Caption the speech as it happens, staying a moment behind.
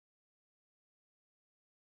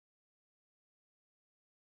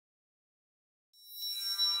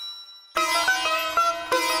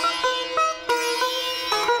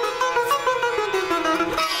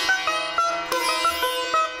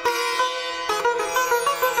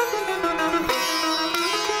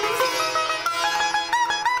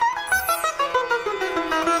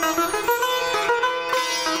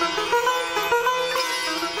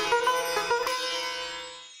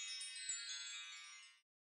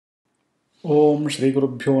Om Shri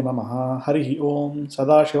Gurubhyo Namaha Harihi Om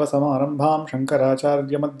Sadashivasamarambham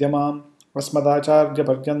Shankaracharya Madhyamam Asmadacharya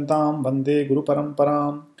Paryantam Vande Guru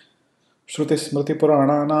Paramparam Shruti Smriti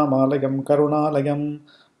Purananam Alayam Karunalayam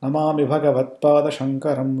Namami Bhagavatpada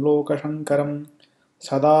Shankaram Loka Shankaram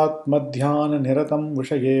Sadatmadhyana Niratam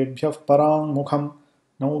Vishayebhyah Parang Mukham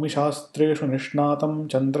Naumi Shastreshu Nishnatam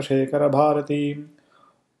Chandrasekhara Bharati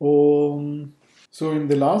Om. So, in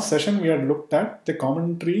the last session, we had looked at the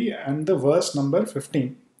commentary and the verse number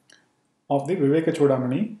 15 of the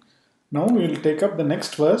Vivekachudamani. Now, we will take up the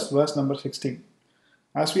next verse, verse number 16.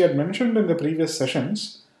 As we had mentioned in the previous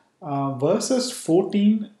sessions, verses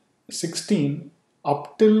 14, 16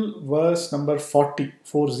 up till verse number 40,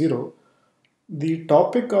 40, the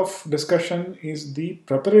topic of discussion is the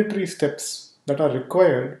preparatory steps that are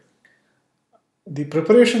required, the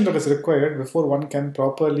preparation that is required before one can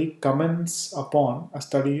properly commence upon a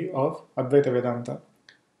study of Advaita Vedanta.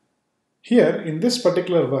 Here, in this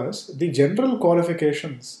particular verse, the general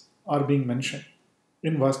qualifications are being mentioned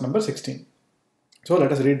in verse number 16. So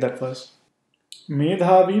let us read that verse.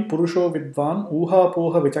 Medhavi Purusho Vidvan Uha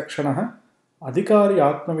Poha Vichakshanaha Adhikari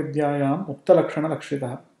Atma Vidyayam Mukta Lakshana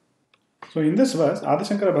Lakshitaha. So in this verse, Adi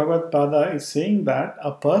Shankaracharya is saying that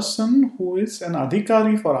a person who is an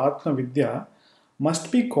adhikari for Atma Vidya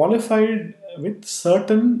must be qualified with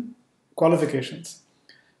certain qualifications.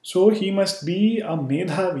 So he must be a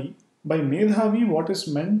Medhavi. By Medhavi, what is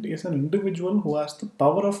meant is an individual who has the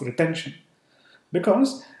power of retention.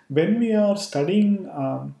 Because when we are studying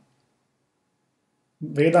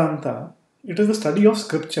Vedanta, it is the study of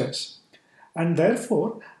scriptures. And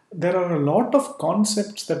therefore, there are a lot of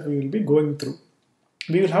concepts that we will be going through.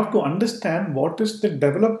 We will have to understand what is the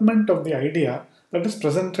development of the idea that is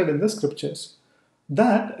presented in the scriptures.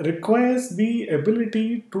 That requires the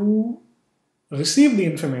ability to receive the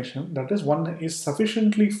information, that is, one is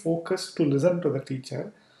sufficiently focused to listen to the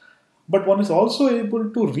teacher, but one is also able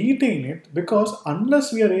to retain it, because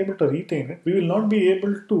unless we are able to retain it, we will not be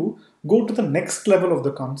able to go to the next level of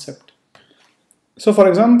the concept. So, for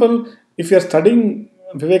example, if you are studying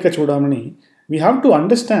Vivekachudamani, we have to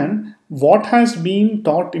understand what has been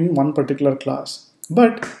taught in one particular class.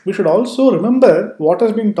 But we should also remember what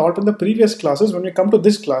has been taught in the previous classes when we come to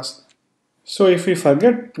this class. So if we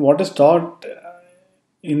forget what is taught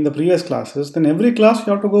in the previous classes, then every class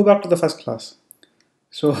you have to go back to the first class.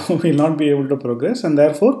 So we will not be able to progress, and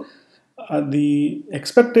therefore the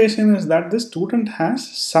expectation is that the student has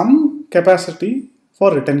some capacity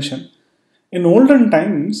for retention. In olden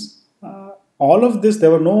times, all of this,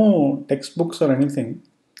 there were no textbooks or anything.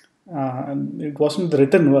 It wasn't the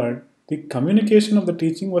written word. The communication of the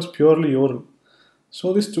teaching was purely oral.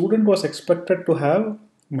 So the student was expected to have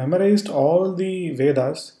memorized all the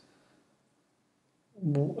Vedas,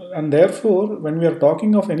 and therefore, when we are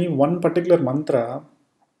talking of any one particular mantra,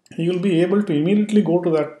 you will be able to immediately go to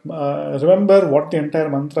that, remember what the entire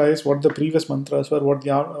mantra is, what the previous mantras were, what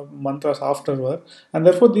the mantras after were, and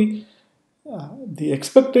therefore the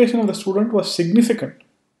expectation of the student was significant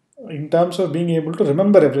in terms of being able to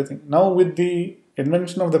remember everything. Now, with the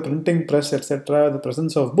invention of the printing press, etc., the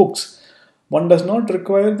presence of books, one does not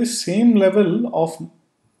require the same level of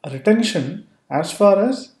retention as far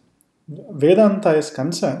as Vedanta is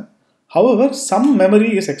concerned. However, some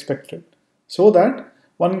memory is expected so that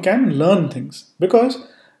one can learn things, because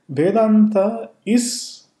Vedanta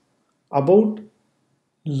is about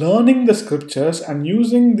learning the scriptures and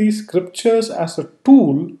using these scriptures as a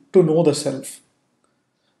tool to know the self.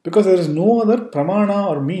 Because there is no other pramana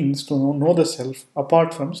or means to know the self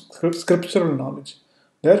apart from scriptural knowledge.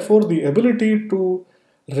 Therefore, the ability to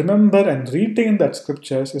remember and retain that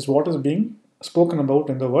scriptures is what is being spoken about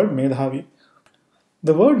in the word Medhavi.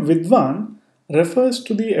 The word Vidvan refers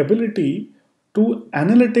to the ability to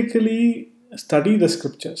analytically study the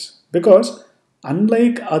scriptures, because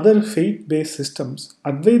unlike other faith-based systems,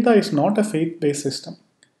 Advaita is not a faith-based system,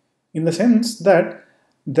 in the sense that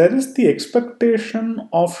there is the expectation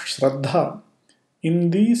of Shraddha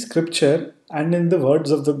in the scripture and in the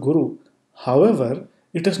words of the Guru. However,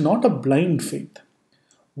 it is not a blind faith.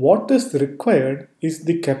 What is required is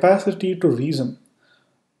the capacity to reason.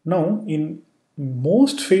 Now, in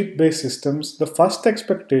most faith based systems, the first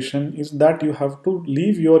expectation is that you have to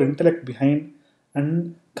leave your intellect behind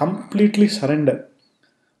and completely surrender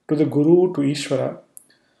to the Guru, to Ishvara.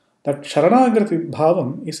 That Sharanagrati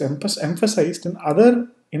Bhavam is emphasized in other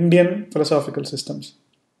Indian philosophical systems.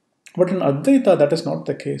 But in Advaita, that is not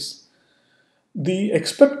the case. The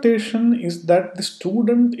expectation is that the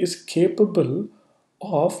student is capable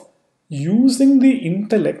of using the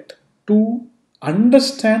intellect to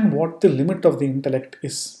understand what the limit of the intellect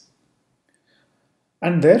is.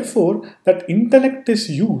 And therefore, that intellect is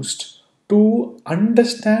used to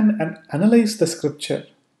understand and analyze the scripture,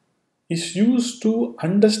 is used to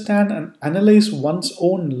understand and analyze one's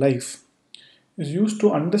own life, is used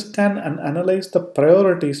to understand and analyze the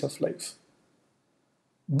priorities of life.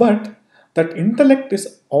 But that intellect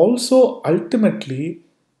is also ultimately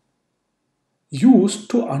used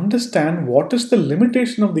to understand what is the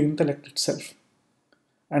limitation of the intellect itself.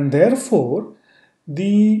 And therefore,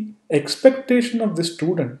 the expectation of the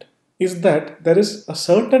student is that there is a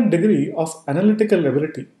certain degree of analytical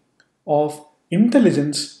ability, of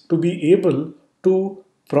intelligence to be able to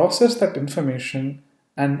process that information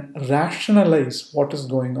and rationalize what is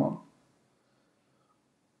going on.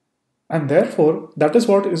 And therefore, that is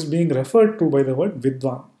what is being referred to by the word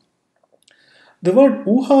vidwan. The word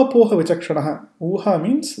uha poha vichakshanaha, uha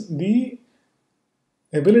means the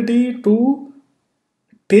ability to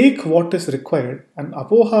take what is required, and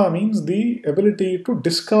apoha means the ability to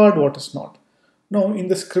discard what is not. Now, in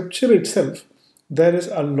the scripture itself, there is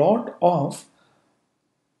a lot of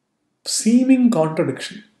seeming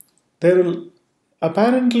contradiction. There will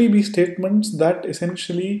apparently be statements that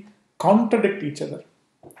essentially contradict each other.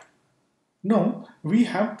 No, we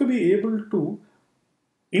have to be able to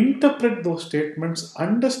interpret those statements,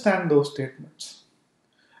 understand those statements.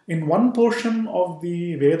 In one portion of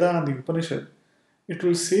the Veda and the Upanishad, it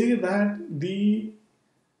will say that the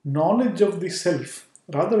knowledge of the self,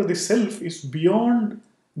 rather, the self is beyond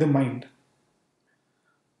the mind.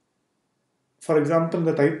 For example, in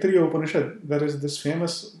the Taittiriya Upanishad, there is this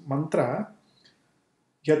famous mantra,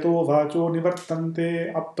 Yato vacho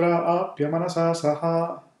nivartante apra apya manasa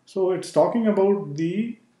saha. So it's talking about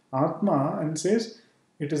the Atma and says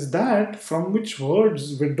it is that from which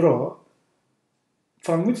words withdraw,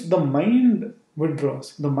 from which the mind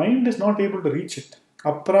withdraws. The mind is not able to reach it.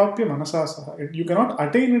 Aprapya manasa saha. You cannot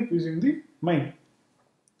attain it using the mind.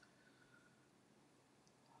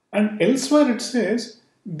 And elsewhere it says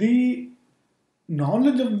the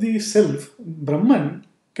knowledge of the self, Brahman,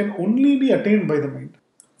 can only be attained by the mind.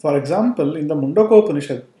 For example, in the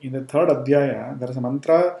Mundakopanishad, in the third Adhyaya, there is a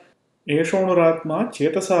mantra, Eshonuratma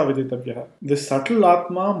Chetasa Viditavyaha. This subtle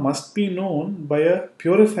Atma must be known by a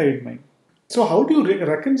purified mind. So, how do you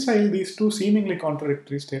reconcile these two seemingly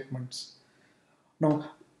contradictory statements? Now,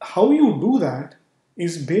 how you do that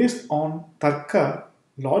is based on tarka,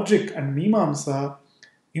 logic, and mimamsa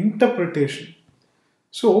interpretation.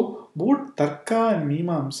 So, both tarka and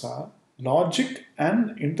mimamsa, logic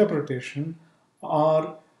and interpretation,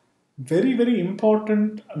 are very, very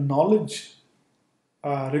important knowledge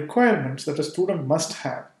requirements that a student must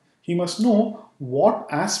have. He must know what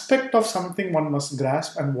aspect of something one must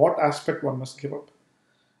grasp and what aspect one must give up.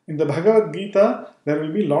 In the Bhagavad Gita, there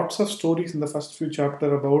will be lots of stories in the first few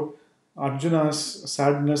chapters about Arjuna's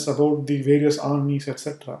sadness, about the various armies,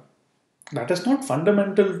 etc. That is not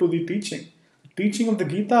fundamental to the teaching. The teaching of the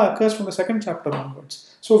Gita occurs from the second chapter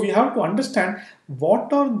onwards. So we have to understand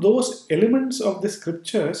what are those elements of the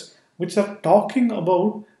scriptures which are talking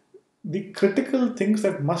about the critical things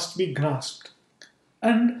that must be grasped.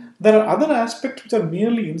 And there are other aspects which are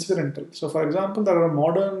merely incidental. So, for example, there are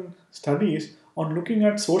modern studies on looking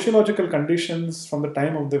at sociological conditions from the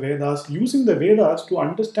time of the Vedas, using the Vedas to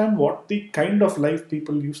understand what the kind of life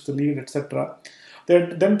people used to lead, etc.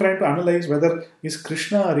 They're then trying to analyze whether is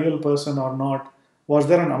Krishna a real person or not. Was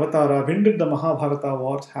there an avatara? When did the Mahabharata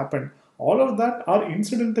wars happen? All of that are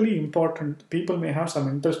incidentally important. People may have some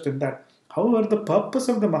interest in that. However, the purpose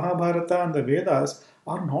of the Mahabharata and the Vedas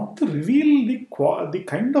are not to reveal the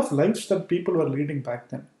kind of lives that people were leading back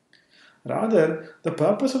then. Rather, the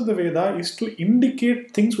purpose of the Veda is to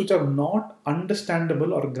indicate things which are not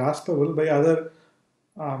understandable or graspable by other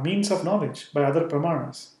means of knowledge, by other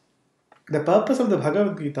pramanas. The purpose of the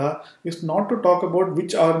Bhagavad Gita is not to talk about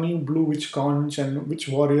which army blew which conch and which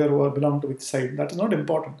warrior belonged to which side. That is not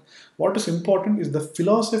important. What is important is the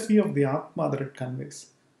philosophy of the Atma that it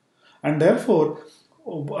conveys. And therefore,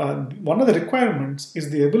 one of the requirements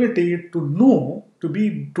is the ability to know,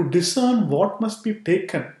 to discern what must be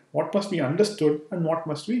taken, what must be understood, and what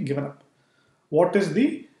must be given up. What is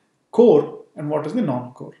the core and what is the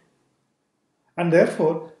non-core. And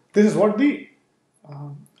therefore, this is what the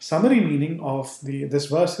summary meaning of this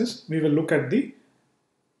verse is. We will look at the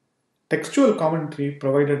textual commentary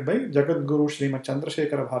provided by Jagadguru Srimad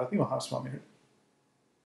Chandrasekhara Bharati Mahaswami.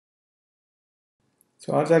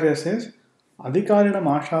 So Acharya says, Adhikarinam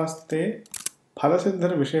ashaste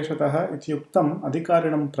phalasiddhar visheshatah ityuktam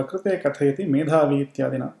adhikarinam prakrite kathayati medhavi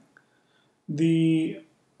ityadina. The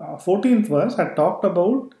 14th verse had talked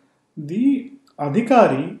about the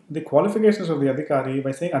Adhikari, the qualifications of the Adhikari,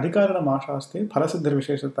 by saying Adhikarana Mashaste, Phalasiddhar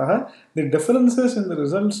Visheshataha, the differences in the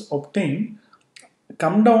results obtained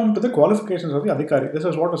come down to the qualifications of the Adhikari. This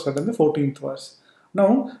is what was said in the 14th verse.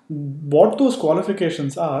 Now, what those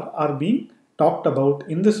qualifications are being talked about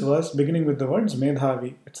in this verse, beginning with the words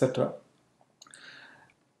Medhavi, etc.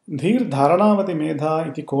 धीर धारणावति मेधा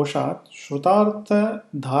इति कोशात् श्रुतार्थ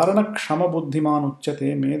धारण क्षम बुद्धिमान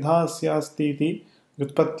उच्यते मेधास्यास्ति इति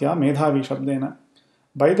व्युत्पत्त्या मेधावी शब्देन.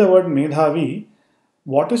 By the word medhavi,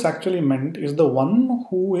 what is actually meant is the one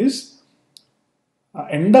who is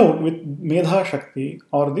endowed with medha shakti,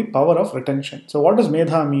 or the power of retention. So what does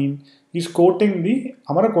medha mean? He's quoting the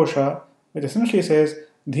Amara Kosha, which essentially says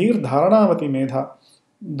dhir dharanavati medha,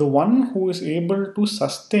 the one who is able to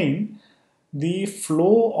sustain the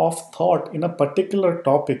flow of thought in a particular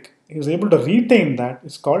topic, is able to retain that,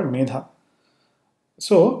 is called medha.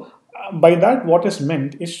 So by that, what is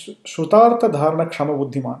meant is Shrutartha Dharana Kshama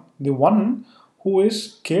Buddhiman, the one who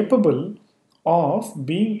is capable of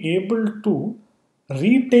being able to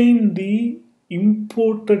retain the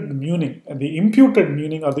imputed meaning, or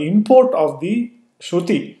the import of the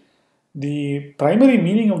Shruti. The primary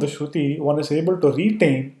meaning of the Shruti, one is able to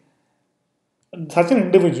retain. Such an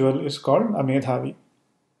individual is called a Medhavi.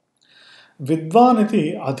 Vidvan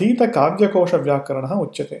iti adhita kavya kosha vyakarana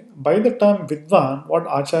uchyate. By the term Vidvan, what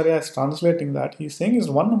Acharya is translating that, he is saying is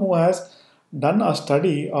one who has done a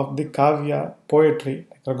study of the kavya, poetry,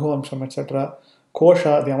 like Raghuvamsham, etc.,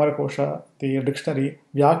 kosha, the Amara Kosha, the dictionary,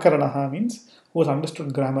 vyakarana means who has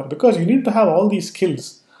understood grammar. Because you need to have all these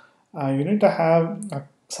skills. You need to have a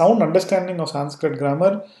sound understanding of Sanskrit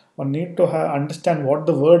grammar. One need to understand what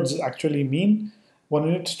the words actually mean. One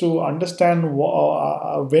needs to understand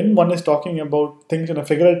when one is talking about things in a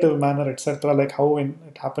figurative manner, etc., like how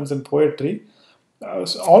it happens in poetry.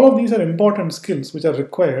 So all of these are important skills which are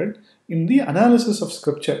required in the analysis of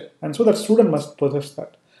scripture, and so that student must possess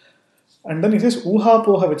that. And then he says, Uha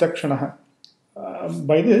Poha Vichakshanaha.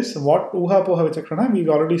 By this, what Uha Poha Vichakshanaha, we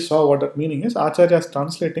already saw what that meaning is. Acharya is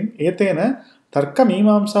translating, Etena Tarka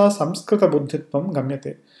Mimamsa Samskrita Buddhitvam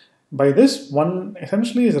Gamyate. By this, one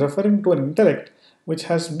essentially is referring to an intellect which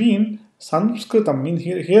has been Sanskritam.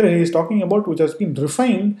 Here he is talking about which has been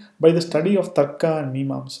refined by the study of Tarka and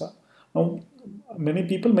Mimamsa. Now, many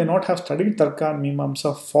people may not have studied Tarka and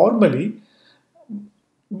Mimamsa formally,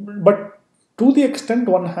 but to the extent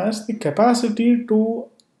one has the capacity to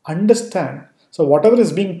understand. So whatever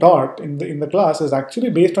is being taught in the class is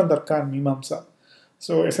actually based on Tarka and Mimamsa.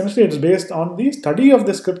 So essentially it's based on the study of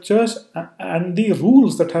the scriptures and the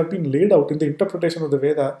rules that have been laid out in the interpretation of the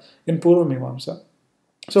Veda in Purva Mimamsa.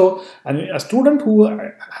 So a student who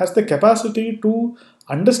has the capacity to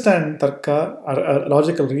understand Tarka, or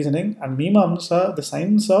logical reasoning, and Mimamsa, the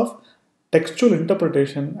science of textual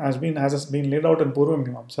interpretation, has been laid out in Purva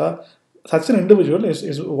Mimamsa, such an individual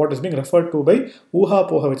is what is being referred to by Uha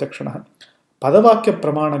Poha Vichakshanaha. Padavakya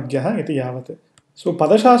Pramanagyaha iti yavat. So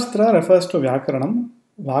Padashastra refers to Vyakaranam,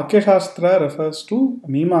 Vakyashastra refers to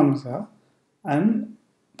Mimamsa, and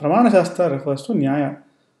Pramanashastra refers to Nyaya.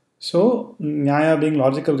 So Nyaya being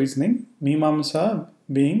logical reasoning, Mimamsa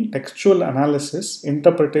being textual analysis,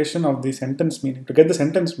 interpretation of the sentence meaning, to get the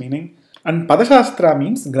sentence meaning, and Padashastra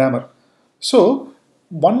means grammar. So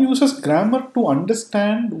one uses grammar to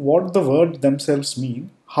understand what the words themselves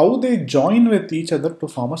mean, how they join with each other to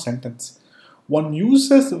form a sentence. One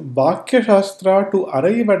uses Vakya Shastra to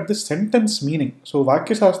arrive at the sentence meaning. So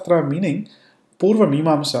Vakya Shastra meaning Purva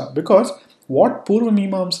Mimamsa, because what Purva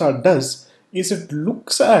Mimamsa does is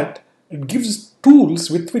it gives tools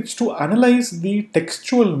with which to analyze the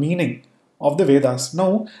textual meaning of the Vedas.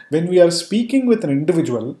 Now, when we are speaking with an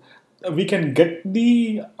individual, we can get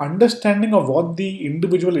the understanding of what the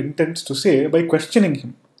individual intends to say by questioning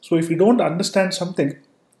him. So if we don't understand something,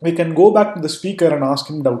 we can go back to the speaker and ask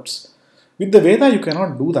him doubts. With the Veda, you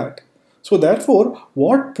cannot do that. So therefore,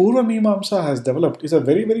 what Purva Mimamsa has developed is a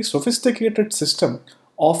very, very sophisticated system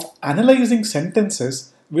of analyzing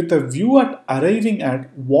sentences with a view at arriving at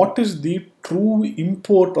what is the true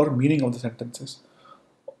import or meaning of the sentences.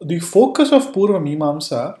 The focus of Purva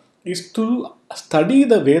Mimamsa is to study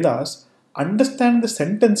the Vedas, understand the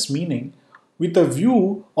sentence meaning with a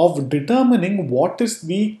view of determining what is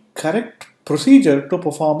the correct procedure to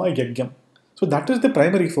perform a yajna. So that is the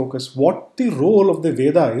primary focus. What the role of the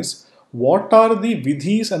Veda is, what are the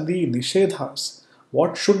vidhis and the nishedhas,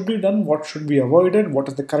 what should be done, what should be avoided, what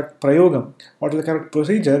is the correct prayogam, what is the correct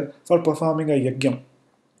procedure for performing a yajna.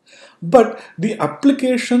 But the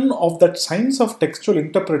application of that science of textual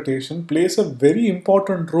interpretation plays a very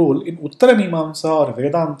important role in Uttara Mimamsa or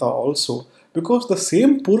Vedanta also, because the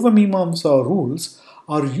same Purva Mimamsa rules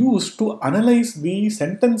are used to analyze the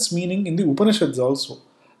sentence meaning in the Upanishads also.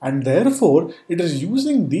 And therefore, it is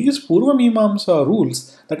using these Purva Mimamsa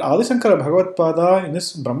rules that Adi Shankara Bhagavad in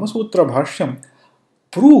his Brahma Sutra Bhashyam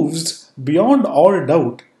proves beyond all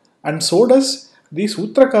doubt, and so does the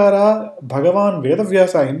Sutrakara Bhagavan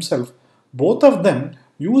Vedavyasa himself. Both of them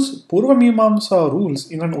use Purva Mimamsa rules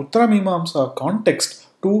in an Uttara Mimamsa context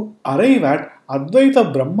to arrive at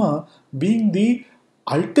Advaita Brahma being the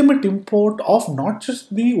ultimate import of not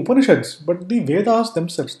just the Upanishads but the Vedas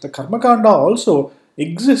themselves. The Karmakanda also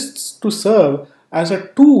exists to serve as a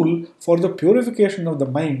tool for the purification of the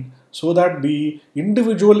mind so that the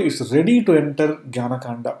individual is ready to enter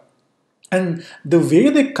Jnanakanda. And the way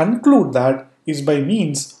they conclude that is by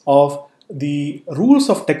means of the rules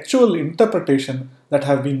of textual interpretation that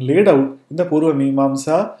have been laid out in the Purva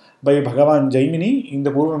Mimamsa by Bhagavan Jaimini in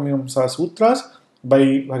the Purva Mimamsa Sutras, by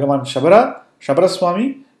Bhagavan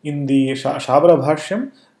Shabaraswami in the Shabara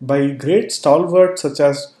Bhashyam, by great stalwarts such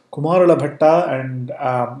as Kumarala Bhatta and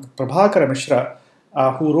Prabhakara Mishra,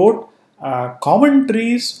 who wrote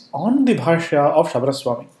commentaries on the Bhashya of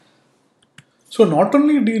Shabaraswami. So not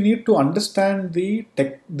only do you need to understand the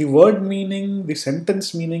word meaning, the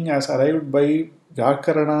sentence meaning as arrived by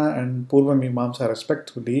vyakhya and Purva Mimamsa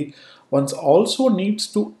respectively, one also needs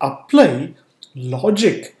to apply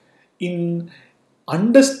logic in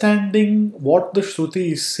understanding what the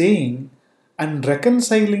Shruti is saying and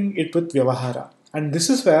reconciling it with Vyavahara. And this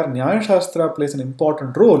is where Nyaya Shastra plays an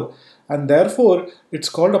important role, and therefore it's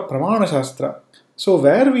called a Pramana Shastra. So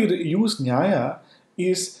where we use Nyaya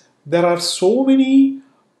is there are so many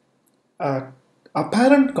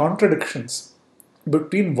apparent contradictions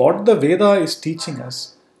between what the Veda is teaching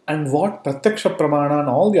us and what Pratyaksha Pramana and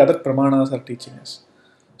all the other Pramanas are teaching us.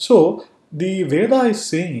 So the Veda is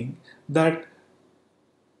saying that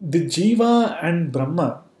the Jiva and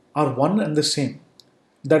Brahma are one and the same,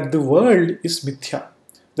 that the world is mithya,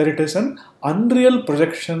 that it is an unreal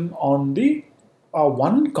projection on the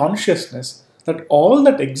one consciousness, that all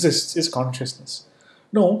that exists is consciousness.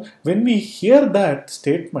 No, when we hear that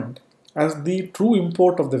statement as the true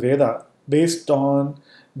import of the Veda based on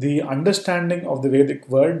the understanding of the Vedic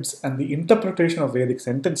words and the interpretation of Vedic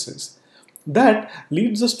sentences, that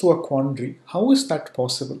leads us to a quandary. How is that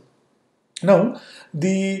possible? Now,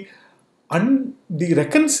 the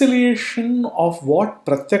reconciliation of what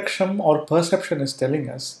pratyaksham or perception is telling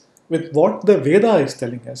us with what the Veda is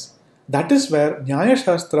telling us, that is where Nyaya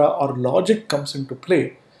Shastra or logic comes into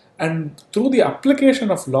play. And through the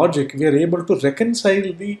application of logic, we are able to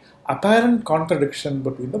reconcile the apparent contradiction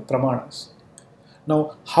between the pramanas.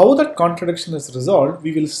 Now, how that contradiction is resolved,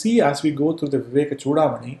 we will see as we go through the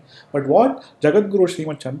Vivekachudamani. But what Jagadguru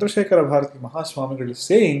Srimad Chandrasekhara Bharati Mahaswamigal is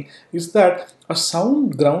saying is that a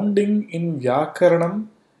sound grounding in Vyakaranam,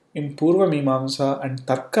 in Purva Mimamsa and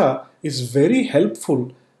Tarka is very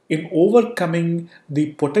helpful in overcoming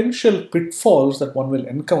the potential pitfalls that one will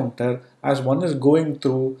encounter as one is going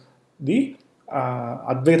through the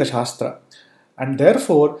Advaita Shastra. And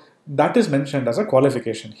therefore, that is mentioned as a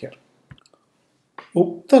qualification here.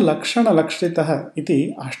 उक्तलक्षणलक्षितः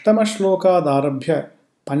इति अष्टमश्लोकादारभ्य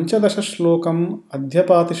पञ्चदशश्लोकम्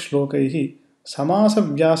अध्यपातिश्लोकैः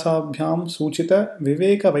समासव्यासाभ्यां सूचित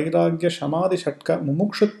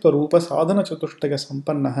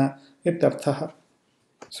विवेकवैराग्यशमादिषट्कमुमुक्षुत्वरूपसाधनचतुष्टयसम्पन्नः इत्यर्थः.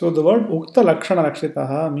 So the word Ukta Lakshana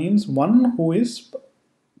Lakshitaha means one who is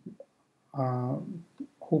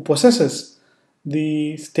who possesses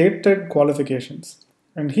the stated qualifications.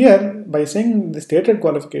 And here, by saying the stated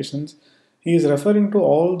qualifications, he is referring to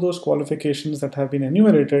all those qualifications that have been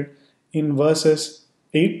enumerated in verses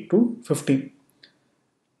 8 to 15.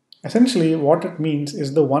 Essentially, what it means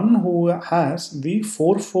is the one who has the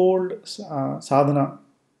fourfold sadhana,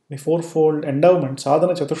 the fourfold endowment,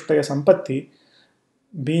 sadhana chatushtaya sampatti,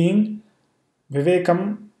 being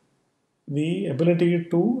vivekam, the ability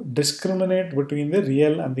to discriminate between the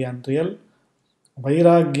real and the unreal,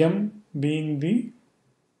 vairagyam, being the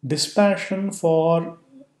dispassion for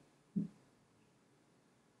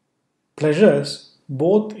pleasures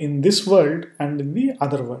both in this world and in the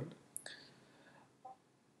other world.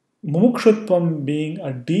 Mumukshutvam being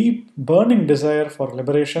a deep burning desire for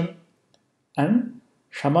liberation, and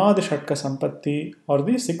Shamadhi Shatka Sampatti or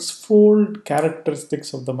the sixfold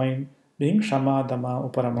characteristics of the mind being Shama, Dama,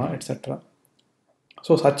 Uparama, etc.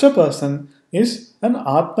 So such a person is an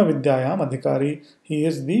Atma Vidyayam Adhikari. He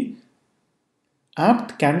is the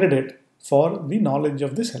apt candidate for the knowledge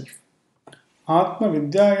of the self. Atma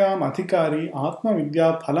Vidyayam Adhikari Atma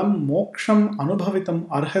Vidya Phalam Moksham Anubhavitam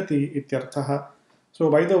Arhati ityarthaha.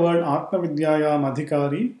 So by the word Atma Vidyayam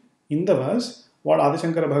Adhikari in the verse, what Adi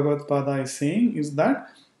Shankara Bhagavad Pada is saying is that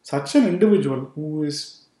Such an individual who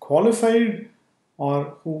is qualified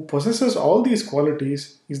or who possesses all these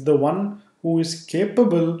qualities is the one who is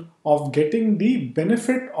capable of getting the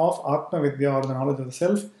benefit of Atma Vidya, or the knowledge of the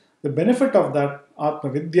self. The benefit of that Atma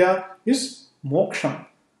Vidya is moksha,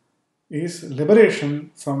 is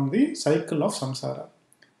liberation from the cycle of samsara.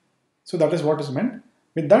 So that is what is meant.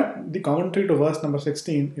 With that, the commentary to verse number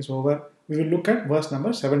 16 is over. We will look at verse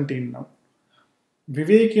number 17 now.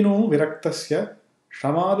 Vivekino viraktasya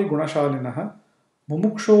shamadi gunashalinaha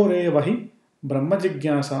mumukshore brahma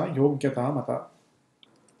jigyasa yogyata mata.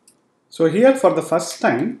 So here for the first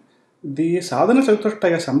time, the sadhana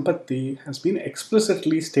chatushtaya sampatti has been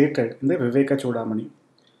explicitly stated in the Vivekachudamani.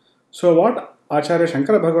 So what Acharya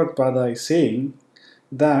Shankara Bhagavad is saying,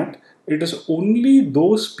 that it is only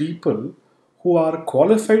those people who are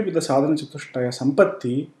qualified with the sadhana chatushtaya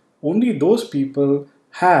sampatti, only those people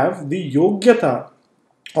have the yogyata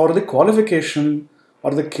or the qualification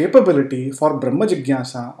or the capability for Brahma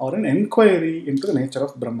Jigyasa, or an inquiry into the nature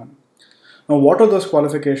of Brahman. Now, what are those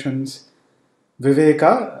qualifications?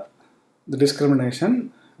 Viveka, the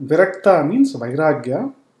discrimination. Virakta means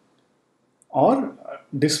vairagya, or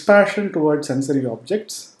dispassion towards sensory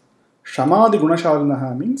objects. Shamadi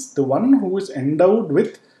gunashalinaha means the one who is endowed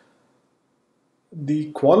with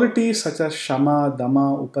the qualities such as Shama,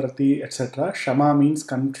 Dama, Uparati, etc. Shama means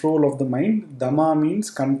control of the mind, Dama means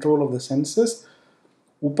control of the senses,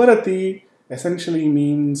 Uparati essentially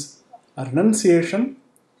means renunciation,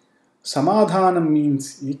 Samadhanam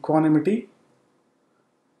means equanimity,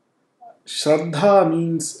 Shraddha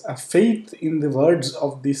means a faith in the words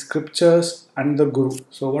of the scriptures and the Guru.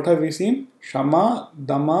 So what have we seen? Shama,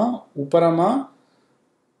 Dama, Uparama,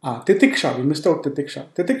 Titiksha. We missed out Titiksha.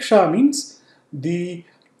 Titiksha means the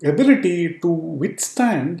ability to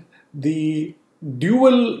withstand the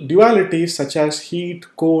dualities such as heat,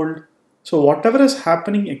 cold. So whatever is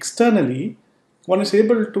happening externally, one is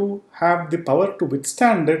able to have the power to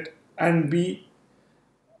withstand it and be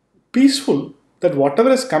peaceful that whatever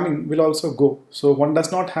is coming will also go. So one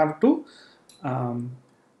does not have to,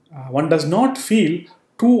 one does not feel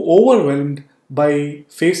too overwhelmed by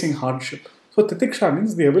facing hardship. So titiksha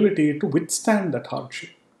means the ability to withstand that hardship.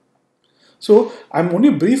 So I'm only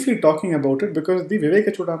briefly talking about it because the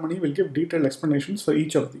Vivekachudamani will give detailed explanations for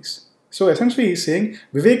each of these. So essentially he's saying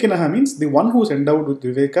Vivekinaha means the one who is endowed with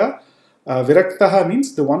Viveka, Viraktaha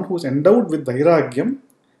means the one who is endowed with Vairagyam.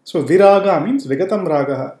 So Viraga means Vigatam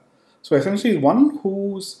Ragaha. So essentially one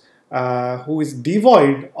who is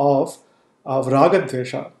devoid of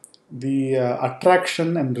Ragadvesha, the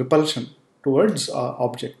attraction and repulsion towards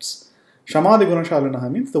objects. Shamadi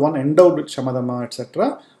Gunashalinaha means the one endowed with Shamadama,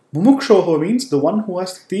 etc. Mumukshoho means the one who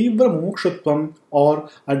has Tivra Mumukshutvam, or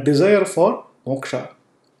a desire for moksha.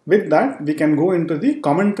 With that, we can go into the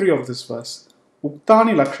commentary of this verse.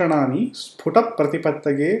 Uktani lakshanani sphuta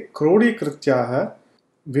pratipattage krodi krityaha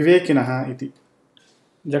vivekinaha iti.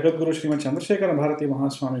 Jagadguru Srimad Chandrasekhara Bharati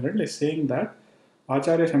Mahaswami is saying that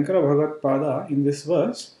Acharya Shankara Bhagavad in this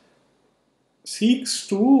verse seeks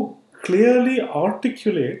to clearly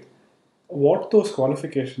articulate what those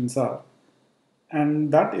qualifications are.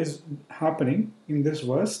 And that is happening in this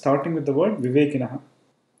verse, starting with the word Vivekinaha.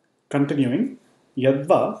 Continuing,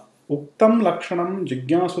 Yadva Uktam Lakshanam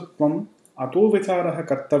Jigyasutvam Ato Vicharaha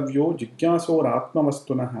Kartavyo Jigyasor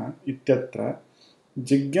Atmavastunaha Ityatra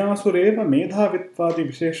Jigyasureva Medhavitvadi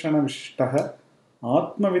Visheshana Vishtaha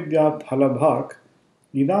Atmavidya Phalabhak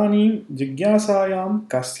Idanim Jigyasayam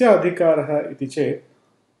Kasya Adhikaraha Iti Chet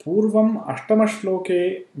Purvam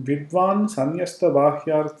Ashtamashloke Vidvan Sanyasta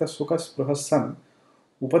Bahyartha Sukhaspruhasan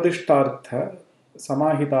Upadishtartha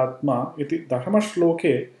Samahitatma Iti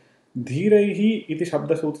Dashamashloke Dhiraihi Iti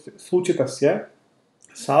Shabda Suchitasya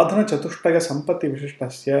Sadhana Chatushtaya Sampatti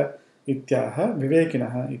Vishishtasya Ityaha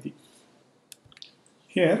Vivekinaha Iti.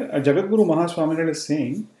 Here, Jagadguru Mahaswami is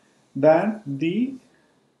saying that the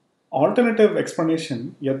alternative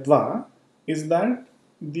explanation, Yadva, is that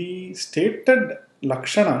the stated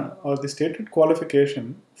lakshana or the stated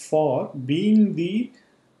qualification for being the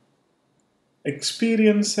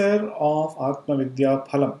experiencer of Atma Vidya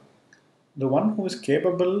Phalam, the one who is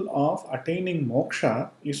capable of attaining moksha,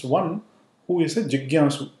 is one who is a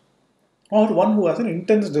jigyasu, or one who has an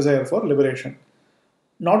intense desire for liberation.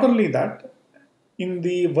 Not only that, in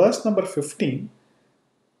the verse number 15,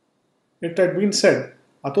 it had been said,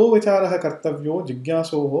 Ato vicharaha kartavyo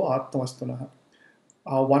jigyasoho atmavastunaha.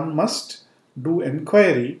 One must do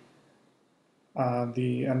inquiry, and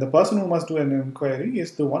the person who must do an inquiry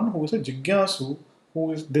is the one who is a jigyasu,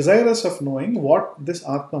 who is desirous of knowing what this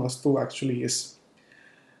atmavastu actually is.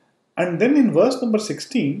 And then in verse number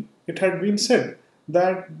 16, it had been said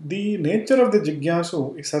that the nature of the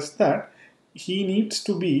jigyasu is such that he needs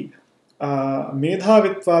to be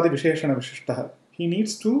medhavitvadi visheshana vishishtah. He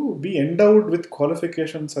needs to be endowed with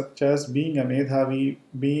qualifications such as being a medhavi,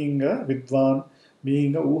 being a vidwan,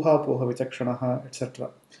 being a uhapoha vichakshanaha,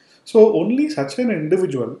 etc. So only such an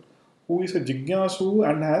individual who is a jigyasu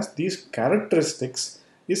and has these characteristics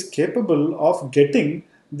is capable of getting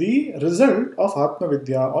the result of Atma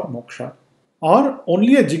Vidya or moksha. Or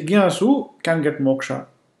only a jigyasu can get moksha.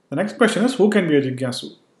 The next question is, who can be a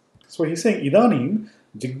jigyasu? So he's saying idanim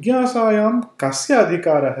jigyasayam kasya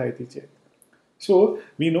adhikaraha iti chet. So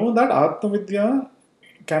we know that Atma Vidya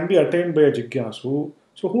can be attained by a jigyasu.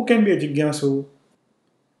 So who can be a jigyasu?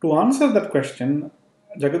 To answer that question,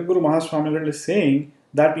 Jagadguru Mahaswamigal is saying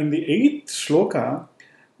that in the 8th shloka,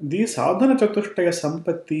 the sadhana chatushtaya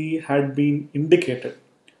sampatti had been indicated.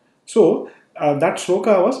 So that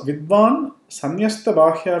shloka was Vidvan Sanyasta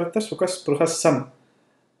Bhahyartha Sukha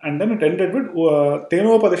and then it ended with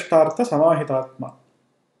Tenopadishtartha Samahitatma.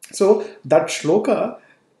 So that shloka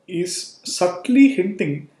is subtly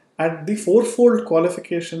hinting at the fourfold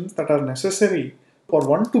qualifications that are necessary for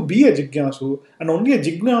one to be a jigyasu, and only a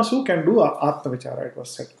jigyasu can do Atma Vichara, it was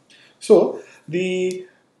said. So the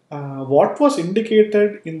what was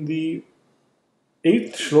indicated in the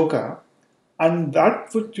 8th shloka, and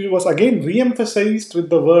that which was again re-emphasized with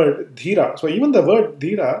the word dhira. So even the word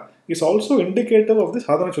dhira is also indicative of the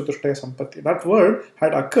sadhana chatushtaya sampatti. That word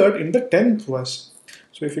had occurred in the 10th verse.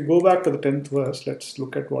 So if you go back to the 10th verse, let's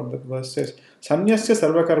look at what that verse says. Sanyasya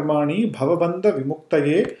sarvakarmani bhavabandha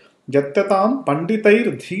vimuktaye jatyatam panditair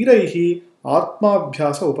dhiraihi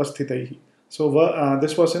atmabhyasa upasthitaihi. So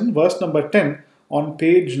this was in verse number 10 on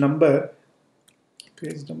page number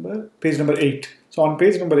 8. So on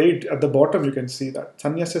page number 8 at the bottom you can see that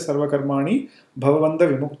Sanyasya sarvakarmani bhavavanda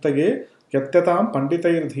vimuktage yatyatam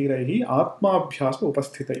panditair dhiraihi atmabhyasa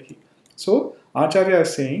upasthitaihi. So Acharya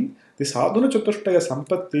is saying the sadhana chatushtaya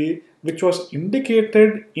sampatti, which was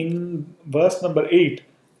indicated in verse number 8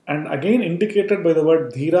 and again indicated by the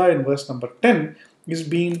word dhira in verse number 10, is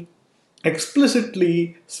being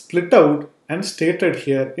explicitly split out and stated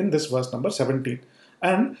here in this verse number 17.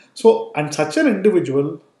 And such an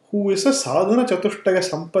individual who is a sadhana chatushtaya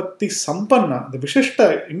sampatti sampanna, the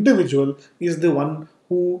vishishta individual, is the one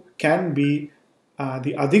who can be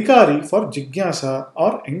the adhikari for jigyasa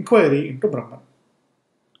or inquiry into Brahman.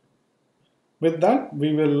 With that,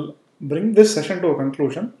 we will bring this session to a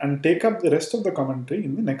conclusion and take up the rest of the commentary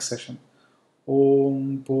in the next session.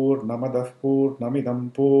 Om Purnamadah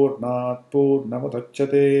Purnamidam Purnat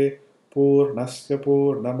Purnamudachyate Purnasya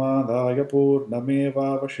Purnamadaya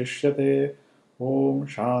Purnameva Vashishyate. Om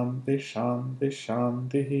Shanti Shanti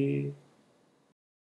Shanti.